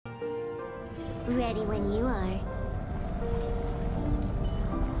Ready when you are.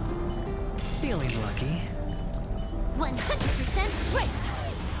 Feeling lucky. 100% right!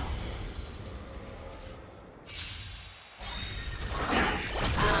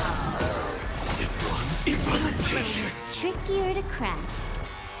 Implementation. Trickier to crack.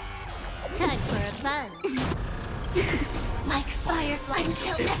 Time for a fun. Like Firefly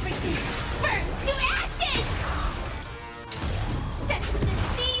until everything burns to ashes! Set to the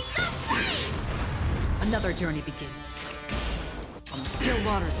seas of flame! Another journey begins. On the still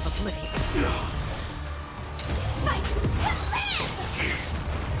waters of oblivion. Fight to live!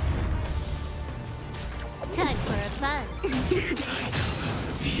 Time for a fun.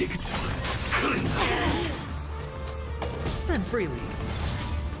 Spend freely.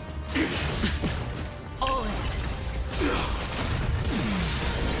 All in.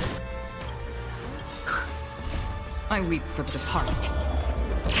 I weep for the departed.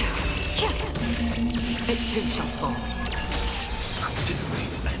 It too shall fall.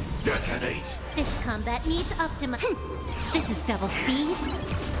 Incinerate and detonate. This combat needs This is double speed.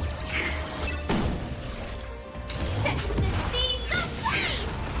 Set to the seas of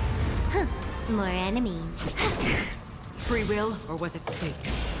flame! More enemies. Free will, or was it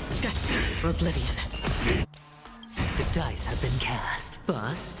fate? Destiny for oblivion. The dice have been cast.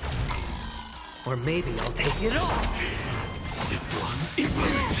 Bust. Or maybe I'll take it all. Step 1,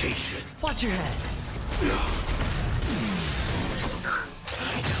 implementation. Watch your head.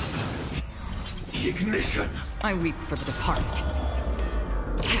 Ignition. I weep for the departed.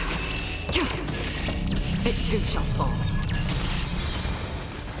 It too shall fall.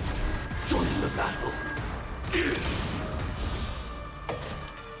 Join the battle.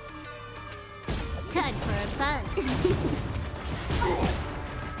 Time for a fun.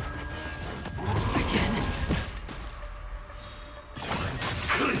 Again.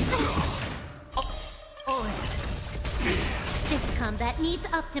 All in. This combat needs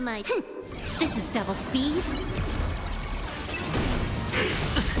optimized. This is double speed.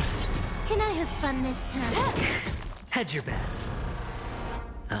 Can I have fun this time? Hedge your bets.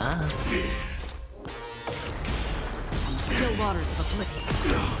 Still waters of oblivion.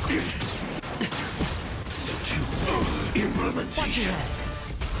 Step 2, implementation. Watch your head.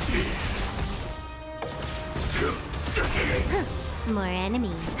 Detonate. More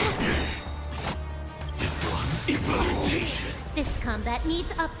enemies. Step 1, implementation. This combat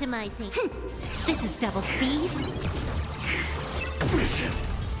needs optimizing. This is double speed. Mission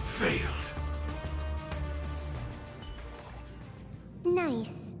failed.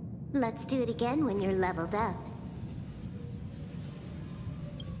 Nice. Let's do it again when you're leveled up.